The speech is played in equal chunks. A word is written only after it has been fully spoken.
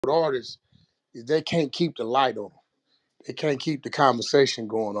artists is they can't keep the light on. They can't keep the conversation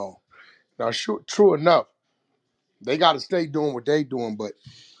going on. Now, sure, true enough, they got to stay doing what they doing, but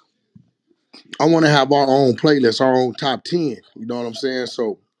I want to have our own playlist, our own top 10. You know what I'm saying?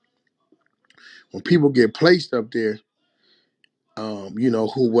 So when people get placed up there,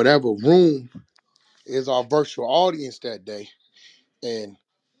 who whatever room is our virtual audience that day, and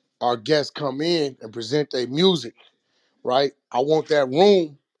our guests come in and present their music, right? I want that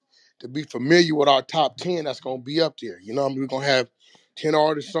room to be familiar with our top 10 that's gonna be up there. You know what I mean? We're gonna have 10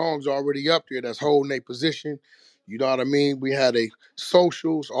 artist songs already up there that's holding their position. You know what I mean? We had a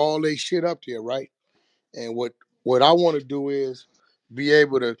socials, all they shit up there, right? And what I want to do is be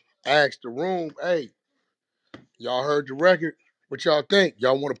able to ask the room, hey, y'all heard the record? What y'all think?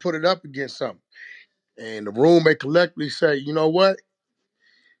 Y'all want to put it up against something? And the room may collectively say, you know what?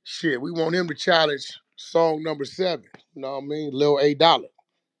 Shit, we want him to challenge song number 7. You know what I mean? Lil $8.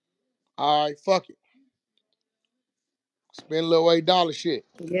 All right, fuck it. Spend Lil $8 shit.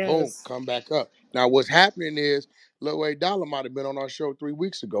 Boom, Yes. come back up. Now what's happening is Lil $8 might have been on our show 3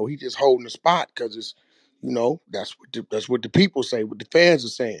 weeks ago. He just holding the spot because it's, that's what the people say, what the fans are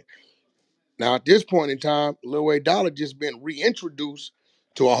saying. Now at this point in time, Lil $8 just been reintroduced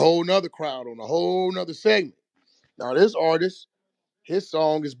to a whole nother crowd on a whole nother segment. Now this artist, his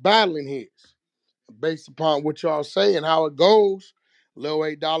song is battling his. Based upon what y'all say and how it goes, Lil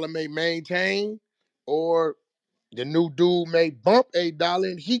 $8 may maintain, or the new dude may bump $8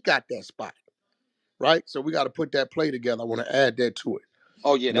 and he got that spot, right? So we got to put that play together. I want to add that to it.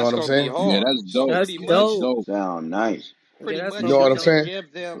 Oh yeah, You know that's what I'm gonna be saying? Yeah, hard. that's So dope. That's pretty That's much, dope. dope. Sound nice. Yeah, pretty that's much You know gonna you what be I'm can dope. saying?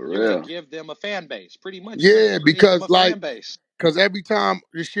 give them, For you can real. give them a fan base. Pretty much, you can Yeah, create them because a fan base. every time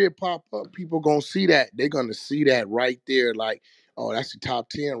this shit pop up, people gonna see that. They're gonna see that right there, like, oh, that's the top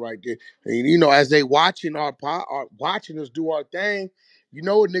 10 right there. And as they watching watching us do our thing, you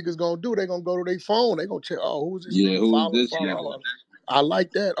know what niggas gonna do? They gonna go to their phone. They gonna check, oh, who's this Yeah, nigga? who's Follow, this follow. guy? Oh, I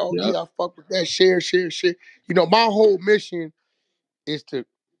like that. Oh Yep. yeah, I fuck with that. Share, share, share. My whole mission is to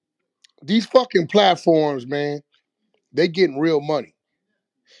these fucking platforms, man. They getting real money,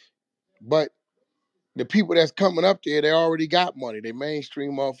 but the people that's coming up there, they already got money. They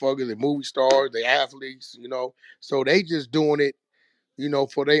mainstream motherfuckers, they movie stars, they athletes, So they just doing it,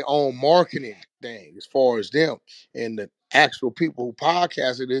 for their own marketing thing as far as them. And the actual people who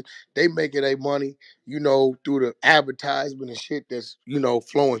podcasted it, they making their money, through the advertisement and shit that's,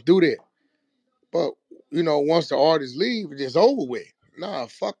 flowing through there. But, once the artists leave, it's just over with. Nah,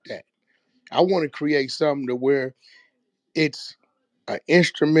 fuck that. I want to create something to where it's an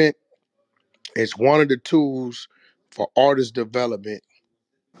instrument. It's one of the tools for artist development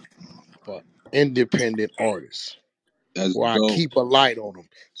for independent artists, That's where I dope. keep a light on them.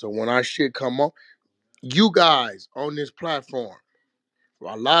 So when our shit come on, you guys on this platform,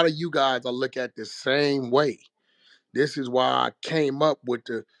 a lot of you guys I look at the same way. This is why I came up with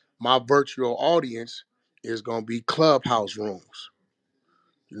my virtual audience is gonna be clubhouse rooms.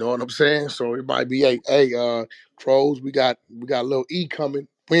 You know what I'm saying? So it might be, Crows, we got a little E coming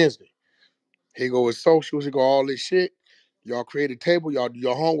Wednesday. Here go his socials, here go all this shit. Y'all create a table, y'all do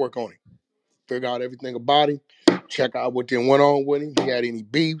your homework on it. Figure out everything about him. Check out what then went on with him. He had any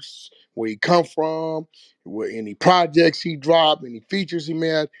beefs, where he come from, where any projects he dropped, any features he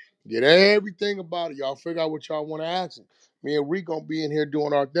made. Get everything about it. Y'all figure out what y'all want to ask him. Me and Rick gonna be in here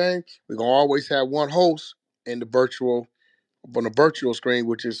doing our thing. We're gonna always have one host in the virtual on the virtual screen,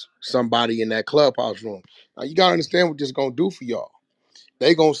 which is somebody in that clubhouse room. Now you gotta understand what this is gonna do for y'all.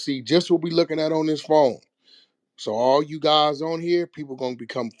 They gonna see just what we looking at on this phone. So all you guys on here, people gonna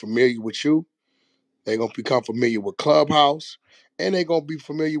become familiar with you. They're gonna become familiar with Clubhouse, and they're gonna be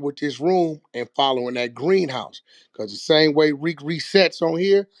familiar with this room and following that greenhouse. Cause the same way Reek resets on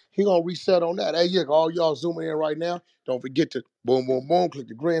here, he gonna reset on that. Hey, yeah, all y'all zooming in right now. Don't forget to boom, boom, boom, click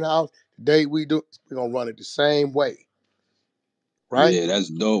the greenhouse. Today we're gonna run it the same way, right? Yeah, that's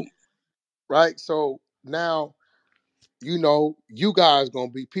dope. Right. So now you guys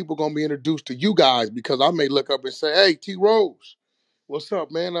gonna be people gonna be introduced to you guys because I may look up and say, hey, T Rose. What's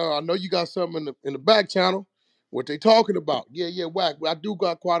up, man? I know you got something in the back channel. What they talking about? Yeah, yeah, Wack. I do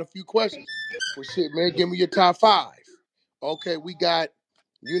got quite a few questions. Well, shit, man, give me your top 5. Okay, we got,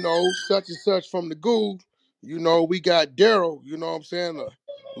 such and such from the Goo. We got Daryl. You know what I'm saying?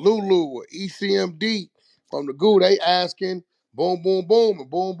 Lulu or ECMD from the Goo. They asking, boom, boom, boom, and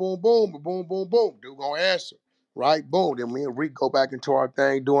boom, boom, boom, and boom, boom, boom. Dude gonna answer, right? Boom. Then me and Reek go back into our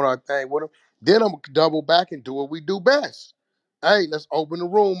thing, doing our thing with them. Then I'm gonna double back and do what we do best. Hey, let's open the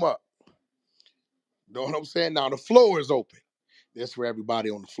room up. Know what I'm saying? Now the floor is open. That's where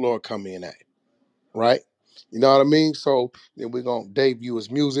everybody on the floor come in at, right? You know what I mean? So then we're gonna debut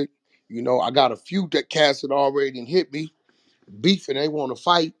his music. You know, I got a few that cats that already done hit me, beefing, they want to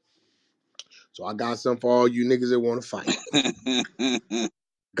fight. So I got something for all you niggas that want to fight.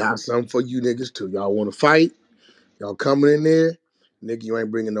 Got something for you niggas too. Y'all want to fight? Y'all coming in there? Nigga, you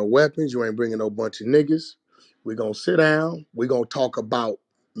ain't bringing no weapons. You ain't bringing no bunch of niggas. We gonna sit down. We gonna talk about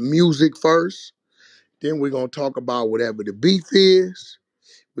music first. Then we gonna talk about whatever the beef is.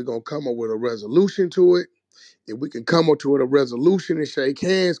 We gonna come up with a resolution to it. If we can come up to a resolution and shake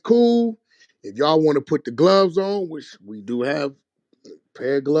hands, cool. If y'all want to put the gloves on, which we do have a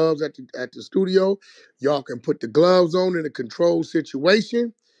pair of gloves at the studio, y'all can put the gloves on in a controlled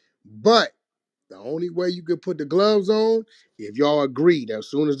situation. But the only way you can put the gloves on, if y'all agree that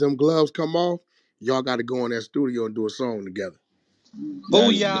as soon as them gloves come off, y'all got to go in that studio and do a song together.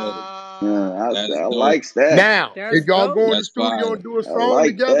 That is dope. Booyah! That is I dope. likes that. Now, That's if y'all dope. go in the That's studio fire. and do a I song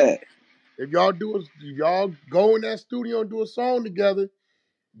like together, that. if y'all go in that studio and do a song together,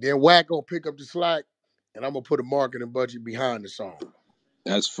 then Wack gonna pick up the slack, and I'm gonna put a marketing budget behind the song.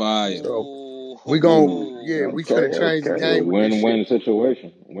 That's fire. So we gonna, yeah, we Okay, finna change the okay. It's a game with this shit. win-win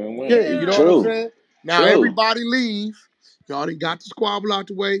situation. Win-win. Yeah, you know Yeah. what I'm True, saying? Now true. everybody leave. Y'all done got the squabble out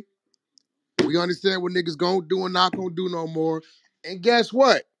the way. We understand what niggas gonna do and not gonna do no more. And guess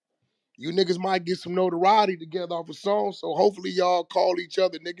what? You niggas might get some notoriety together off a song, so hopefully y'all call each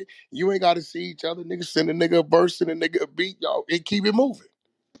other, nigga. You ain't gotta see each other. Nigga, send a nigga a verse, send a nigga a beat, y'all, and keep it moving.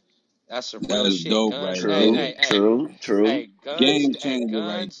 That's some That real is shit. dope Guns. right Hey, there. True, hey, hey, true, true. hey. Guns. Game Hey, changer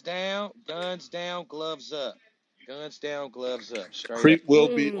right guns down, gloves up. Guns down, gloves up. Straight up. Creep will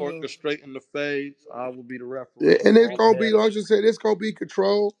be Mm. orchestrating the fades. I will be the Yeah, referee. and it's All gonna be, that. like I just said, it's gonna be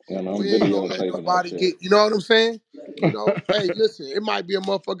controlled. there. And I'm We ain't gonna let videotaping that nobody shit. get, you know what I'm saying? You know, hey, listen, it might be a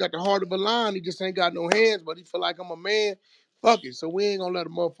motherfucker got the heart of a lion, he just ain't got no hands, but he feel like I'm a man. Fuck it. So we ain't gonna let a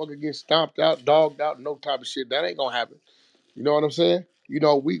motherfucker get stomped out, dogged out, no type of shit. That ain't gonna happen. You know what I'm saying? You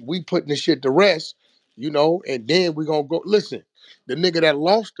know, we putting this shit to rest, you know, and then we gonna go. Listen, the nigga that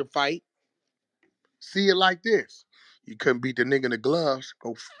lost the fight, see it like this. You couldn't beat the nigga in the gloves,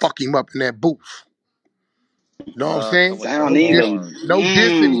 go fuck him up in that booth. You know what I'm Come saying? with them Sound No diss, even. bars. no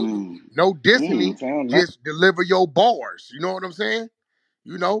dissing him, no dissing him. Sound nice. Just deliver your bars. You know what I'm saying?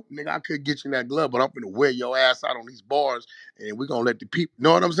 You know, nigga, I could get you in that glove, but I'm gonna wear your ass out on these bars, and we gonna let the people. You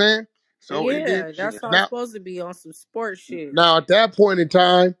know what I'm saying? So and then Yeah, that's all now, supposed to be on some sports shit. now at that point in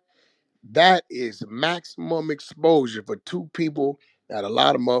time, that is maximum exposure for two people that a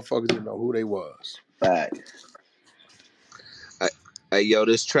lot of motherfuckers didn't know who they was. Facts. Hey, hey, yo,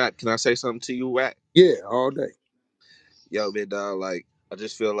 this trap. Can I say something to you, Wack? Yeah, all day. Yo, big dog. Like, I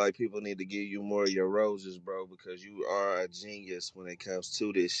just feel like people need to give you more of your roses, bro, because you are a genius when it comes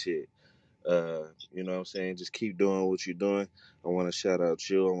to this shit. You know what I'm saying? Just keep doing what you're doing. I want to shout out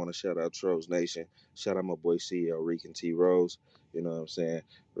you. I want to shout out Trolls Nation. Shout out my boy CEO Reek and T Rose. You know what I'm saying?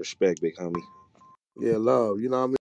 Respect, big homie. Yeah, love. You know what I mean?